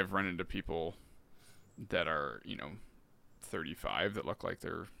I've run into people that are, 35 that look like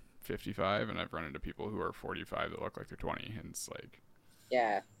they're 55 and I've run into people who are 45 that look like they're 20 and it's like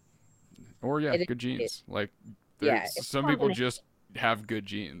Yeah. or yeah, It good is. genes. Like Yeah. there's It's some a people combination. just have good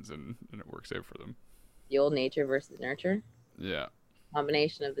genes and it works out for them. The old nature versus nurture. Yeah.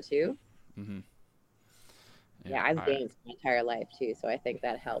 Combination of the two. Mhm. Yeah, Yeah, I've I danced my entire life too, so I think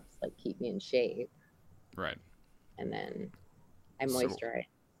that helps like keep me in shape. right. And then I So moisturize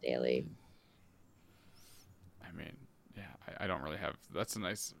daily. I mean, yeah, I don't really have that's a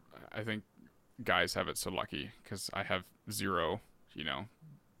nice I think guys have it so lucky cuz I have zero, you know,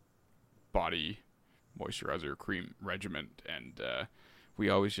 body moisturizer cream regimen and we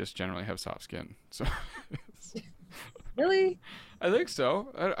always just generally have soft skin. So Really? I think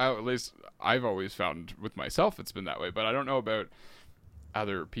so. At least I've always found with myself it's been that way, but I don't know about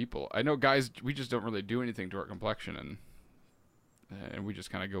other people. I know guys we just don't really do anything to our complexion and we just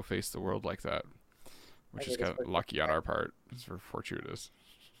kind of go face the world like that, Or which they is just kind of work lucky on our part. It's for fortuitous.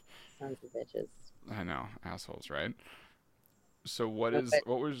 sons of bitches. I know, assholes, right? So Okay.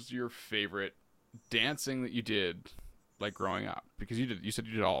 what was your favorite dancing that you did like growing up? Because you said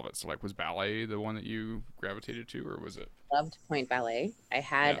you did all of it. So like was ballet the one that you gravitated to or was it? Loved point ballet.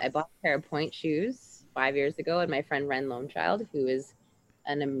 Yeah. I bought a pair of point shoes 5 years ago, and my friend Ren Lonechild, who is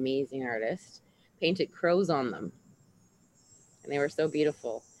an amazing artist, painted crows on them, and they were so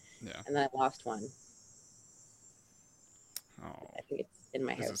beautiful. Yeah. And then I lost one. Oh. I think it's in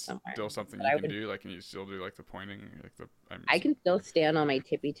my Is house this somewhere. still something But you can do? Like can you still do like the pointing like the I can still stand on my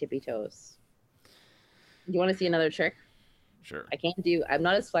tippy toes. You want to see another trick? sure. I can't do. I'm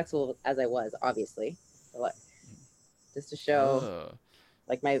not as flexible as I was, obviously. But look, just to show, Uh,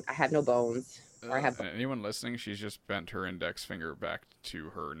 like I have no bones, or I have. and anyone listening, she's just bent her index finger back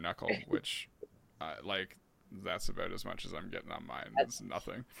to her knuckle, which, like, that's about as much as I'm getting on mine. That's, It's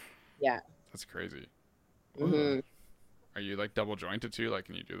nothing. yeah. That's crazy. Ugh. Hmm. Are you like double jointed too? Like,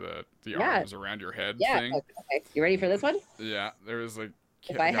 can you do the Yeah. arms around your head Yeah. thing? Okay. You ready for this one? Yeah, there was like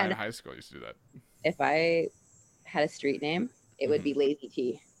If a I guy in had high school used to do that. if I had a street name, it would be Lazy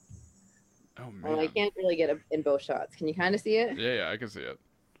T. Oh Well, I man. can't really get it in both shots. Can you kind of see it? Yeah, I can see it.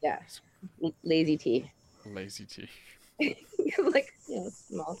 Yeah. It's Lazy T. lazy T. Like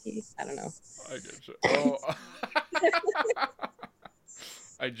small T. I don't know. I get you. Oh.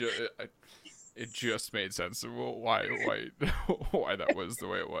 I just it just made sense of why why that was the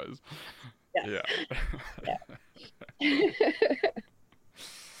way it was. Yeah. Yeah. Yeah.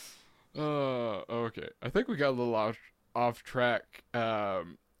 Okay. I think we got a little off track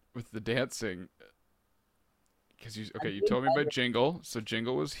with the dancing because you told me about Jingle. So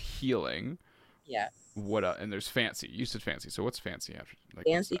Jingle was healing. Yeah. What and there's Fancy. You said Fancy. So what's Fancy after? Like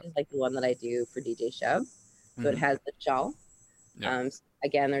what's Fancy that? is like the one that I do for DJ Shove. So it has the shawl. Yeah.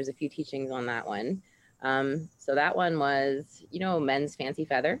 Again, there's a few teachings on that one. So that one was, men's fancy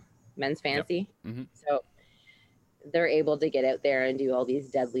feather, men's fancy. Yep. Mm-hmm. So they're able to get out there and do all these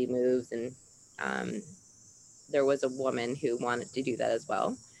deadly moves. And there was a woman who wanted to do that as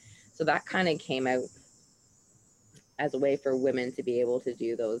well. So that kind of came out as a way for women to be able to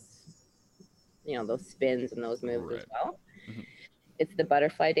do those, those spins and those moves as well. Mm-hmm. It's the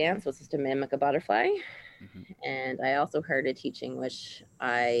butterfly dance, which is to mimic a butterfly. Mm-hmm. And I also heard a teaching which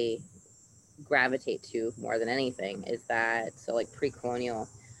I gravitate to more than anything is that, so like pre-colonial,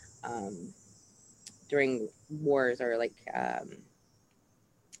 during wars or like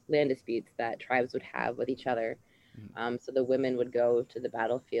land disputes that tribes would have with each other. So the women would go to the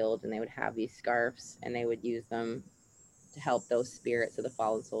battlefield and they would have these scarves and they would use them to help those spirits of the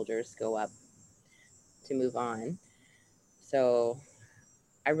fallen soldiers go up to move on. So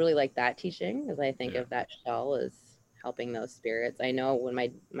I really like that teaching because I think Yeah. of that shell as helping those spirits. I know when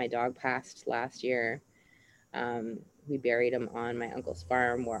my dog passed last year, we buried him on my uncle's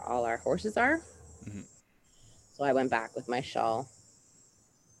farm where all our horses are. Hmm. So I went back with my shawl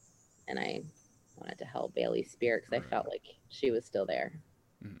and I wanted to help Bailey's spirit because I Right. felt like she was still there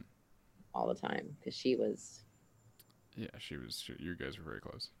Hmm. all the time because she was, Yeah, you guys were very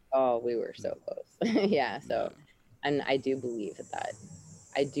close. oh, we were so close. Yeah. So, Yeah. and I do believe that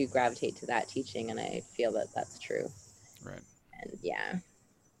I do gravitate to that teaching and I feel that that's true. Right. And yeah.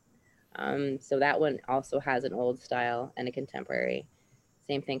 So that one also has an old style and a contemporary.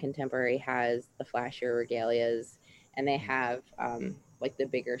 Same thing, contemporary has the flashier regalias, and they Hmm. have like the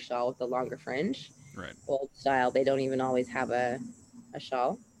bigger shawl with the longer fringe. Right. Old style, they don't even always have a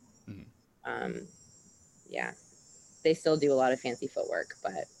shawl. Hmm. Um, yeah, they still do a lot of fancy footwork,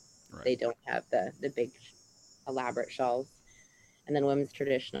 but Right. they don't have the big elaborate shawls. And then women's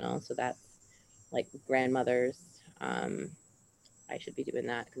traditional, so that's like grandmothers. I should be doing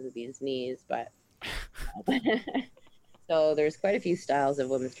that because of these knees, but so there's quite a few styles of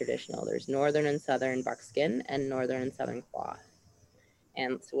women's traditional. There's northern and southern buckskin and northern and southern cloth.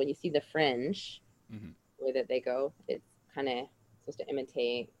 And so when you see the fringe, Hmm. the way that they go, it's kind of supposed to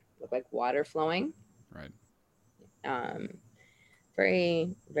imitate, look like water flowing. Right. Um,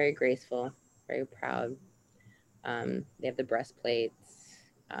 very, very graceful, very proud. They have the breastplates.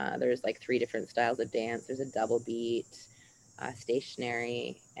 There's like three different styles of dance. There's a double beat,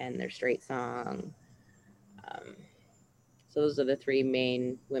 stationary, and their straight song. Um, so those are the three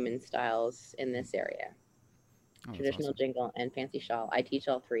main women's styles in this area. Oh, that's Traditional awesome. jingle and fancy shawl. I teach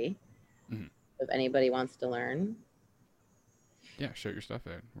all three. Hmm. If anybody wants to learn, Yeah, show your stuff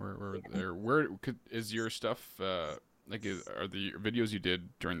out. Where is your stuff? Like, are the videos you did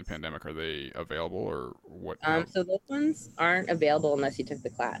during the pandemic, are they available or what? How? so those ones aren't available unless you took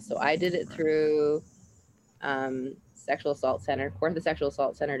the class. So I did it Right. through Sexual Assault Center. Kawartha Sexual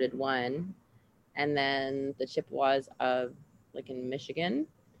Assault Center did one, and then the Chippewas of like in Michigan,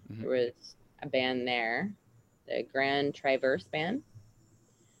 Hmm. there was a band there, the Grand Traverse Band.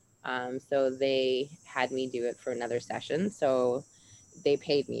 So they had me do it for another session. So they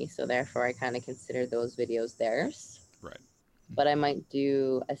paid me. So therefore, I kind of consider those videos theirs. Right. But I might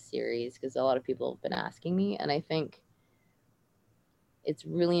do a series because a lot of people have been asking me. And I think it's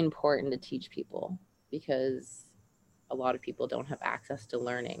really important to teach people because a lot of people don't have access to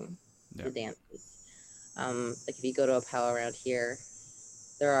learning Yeah. the dances. Like if you go to a powwow around here,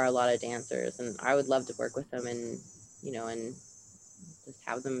 there are a lot of dancers, and I would love to work with them and and just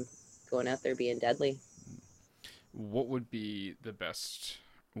have them going out there being deadly. What would be the best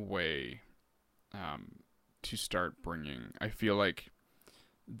way um, to start bringing? I feel like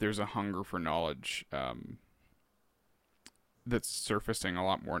there's a hunger for knowledge that's surfacing a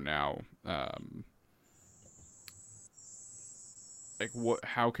lot more now. Like, what?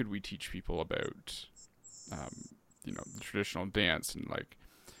 How could we teach people about, um, the traditional dance and like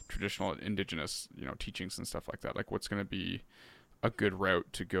traditional indigenous, teachings and stuff like that? Like, what's going to be a good route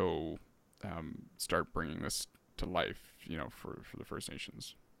to go start bringing this to life? For the First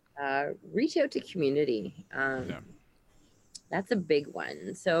Nations. Reach out to community. Yeah. That's a big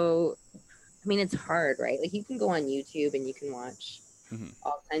one. So, I mean, it's hard, right? Like you can go on YouTube and you can watch Hmm.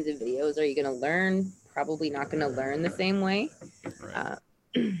 all kinds of videos. Are you going to learn? Probably not going to learn the same way. Right. Uh,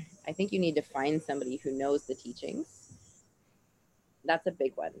 I think you need to find somebody who knows the teachings. That's a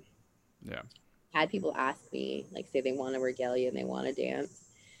big one. Yeah. Had people ask me, like, say they want a regalia and they want to dance.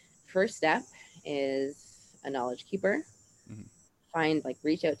 First step is a knowledge keeper. Hmm. Find, like,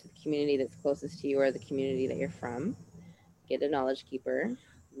 reach out to the community that's closest to you or the community that you're from. Get a knowledge keeper.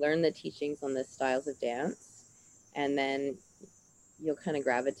 Learn the teachings on the styles of dance. And then you'll kind of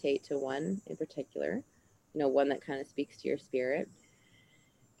gravitate to one in particular, one that kind of speaks to your spirit.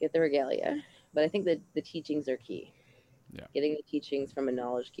 Get the regalia. But I think that the teachings are key. Yeah. Getting the teachings from a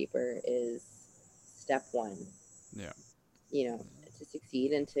knowledge keeper is step one, Yeah. to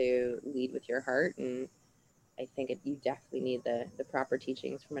succeed and to lead with your heart. And I think you definitely need the proper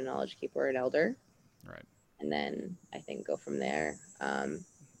teachings from a knowledge keeper or an elder. Right. And then I think go from there.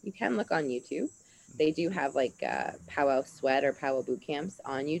 You can look on YouTube. They do have like powwow sweat or powwow boot camps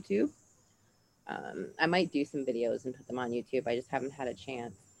on YouTube. I might do some videos and put them on YouTube. I just haven't had a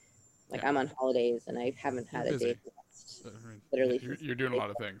chance. Like Yeah. I'm on holidays and I haven't You're had a day busy. to rest. I mean, Literally you're, since you're doing a lot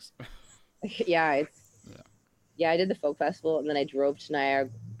of things. yeah, it's Yeah. yeah. I did the folk festival and then I drove to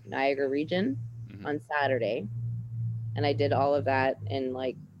Niagara region Hmm. on Saturday, and I did all of that in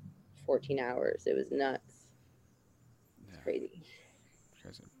like 14 hours. It was nuts. It's Yeah. crazy.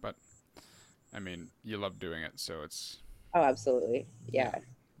 Crazy. But I mean, you love doing it, so it's Oh, absolutely. Yeah.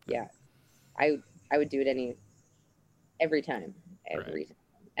 Yeah. Yeah. I I would do it every time. Right. Every time.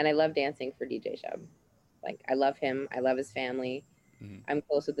 And I love dancing for DJ Shub. Like I love him. I love his family. Hmm. I'm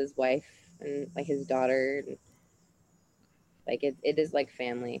close with his wife and like his daughter. And, like it is like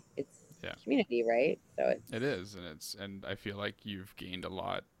family. It's Yeah. community, right? So it's It is, and I feel like you've gained a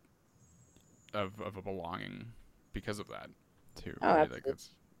lot of a belonging because of that too, oh, right? Like absolutely. that's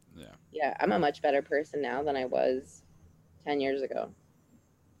yeah. Yeah, I'm a much better person now than I was 10 years ago.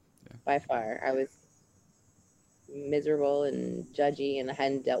 Yeah. By far. I was miserable and judgy and I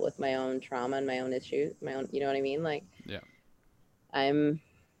hadn't dealt with my own trauma and my own issues, my own, you know what I mean? Like Yeah. I'm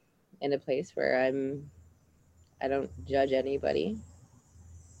in a place where I don't judge anybody.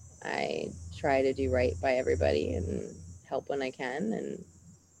 I try to do right by everybody and help when I can and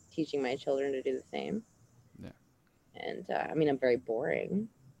teaching my children to do the same. Yeah. And I mean, I'm very boring,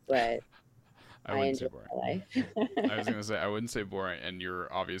 but I I wouldn't say enjoy boring. my I was life. gonna say I wouldn't say boring, and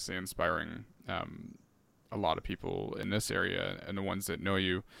you're obviously inspiring a lot of people in this area, and the ones that know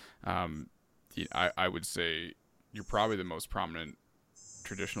you. Um, I would say you're probably the most prominent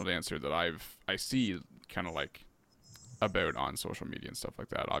traditional dancer that I see kind of like about on social media and stuff like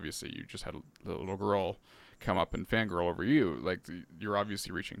that. Obviously, you just had a little girl come up and fangirl over you. Like you're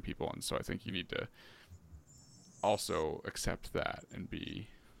obviously reaching people, and so I think you need to also accept that and be,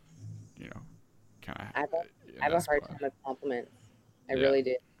 you know, kind of I have a, I in have that a hard spot. time with compliments. I Yeah. really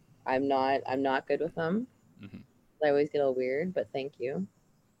do. I'm not good with them. Hmm. I always get all weird, but thank you.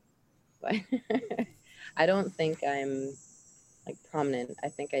 But I don't think I'm like prominent. I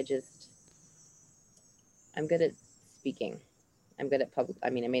think I'm good at speaking. I'm good at public. I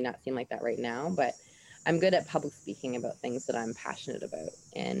mean, it may not seem like that right now, but I'm good at public speaking about things that I'm passionate about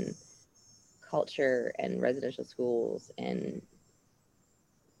and culture and residential schools and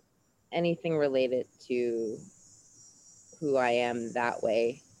anything related to who I am that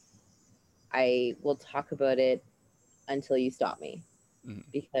way. I will talk about it until you stop me Hmm.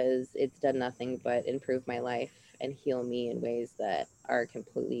 because it's done nothing but improve my life and heal me in ways that are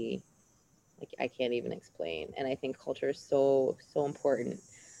completely like I can't even explain. And I think culture is so important.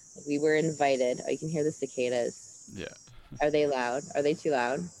 Like, we were invited. Oh, you can hear the cicadas. Yeah. Are they loud? Are they too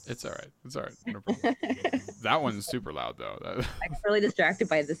loud? It's all right. It's all right. No problem. I That one's super loud though. got really distracted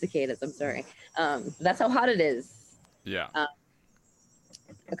by the cicadas. I'm sorry. That's how hot it is. Yeah. Um,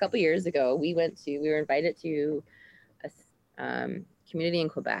 a couple years ago, we were invited to a community in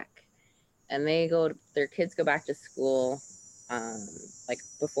Quebec, and their kids go back to school um, like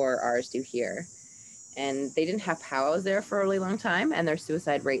before ours do here, and they didn't have powwows there for a really long time, and their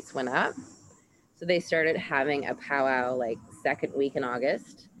suicide rates went up. So they started having a powwow like second week in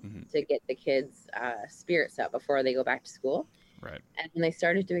August Hmm. to get the kids' spirits up before they go back to school. Right. And when they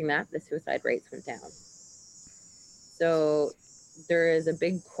started doing that, the suicide rates went down. So there is a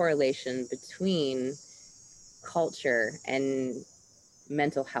big correlation between culture and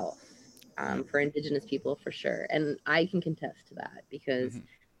mental health Yep. for Indigenous people for sure. And I can contest to that because Hmm.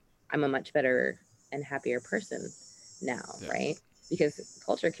 I'm a much better and happier person now, Yeah. right? Because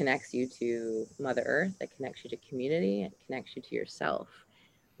culture connects you to Mother Earth, it connects you to community, it connects you to yourself.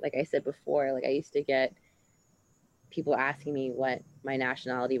 Like I said before, like I used to get people asking me what my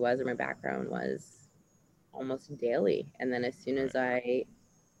nationality was or my background was almost daily. And then as soon as Right. I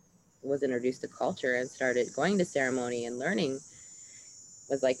was introduced to culture and started going to ceremony and learning,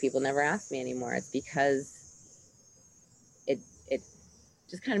 was like people never ask me anymore. It's because it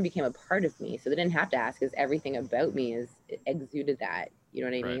just kind of became a part of me. So they didn't have to ask because everything about me is it exuded that. You know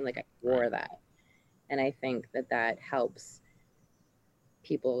what I Right. mean? Like I Right. wore that. And I think that helps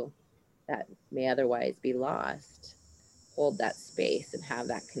people that may otherwise be lost hold that space and have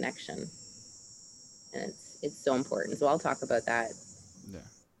that connection. And it's so important. So I'll talk about that Yeah.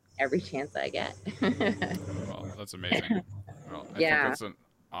 every chance I get. Well, that's amazing. Well, I think Yeah. that's an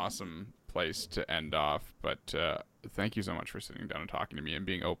awesome place to end off. But thank you so much for sitting down and talking to me and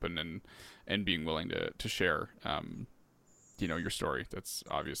being open and being willing to share, your story. That's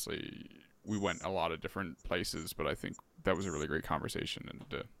obviously we went a lot of different places, but I think that was a really great conversation.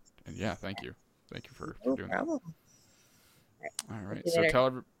 And yeah, thank you for No doing that. problem. All right. All Talk right, to you so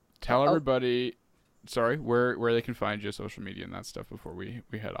later. tell Oh, everybody. Sorry, where they can find you, social media and that stuff before we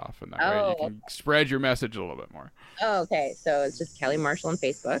head off, and that way you oh, can spread your message a little bit more. oh, okay. So it's just Kelly Marshall on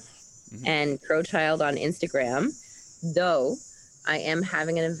Facebook Hmm. and Crowchild on Instagram. Though I am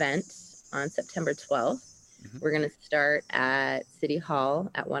having an event on September 12th. Hmm. We're going to start at City Hall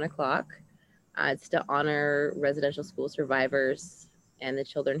at 1 o'clock. It's to honor residential school survivors and the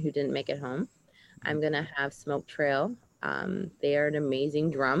children who didn't make it home. Hmm. I'm going to have Smoke Trail. They are an amazing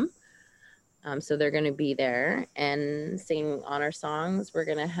drum. So they're going to be there and singing honor songs. We're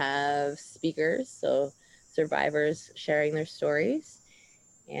going to have speakers, so survivors sharing their stories,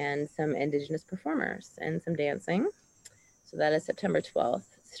 and some Indigenous performers and some dancing. So that is September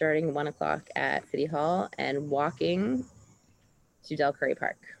 12th, starting 1 o'clock at City Hall and walking to Del Curry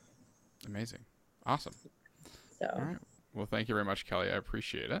Park. Amazing. Awesome. So, all right. Well, thank you very much, Kelly. I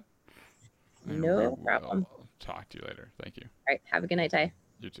appreciate it. And no problem. We'll talk to you later. Thank you. All right. Have a good night, Ty.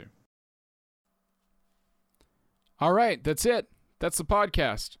 You too. All right. That's it. That's the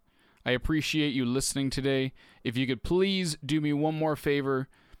podcast. I appreciate you listening today. If you could please do me one more favor,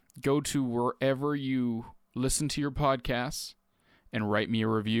 go to wherever you listen to your podcasts and write me a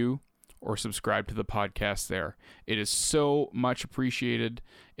review or subscribe to the podcast there. It is so much appreciated,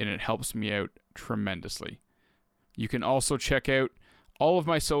 and it helps me out tremendously. You can also check out all of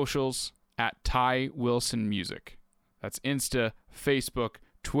my socials at Ty Wilson Music. That's Insta, Facebook,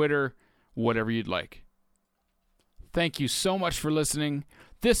 Twitter, whatever you'd like. Thank you so much for listening.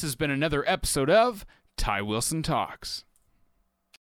 This has been another episode of Ty Wilson Talks.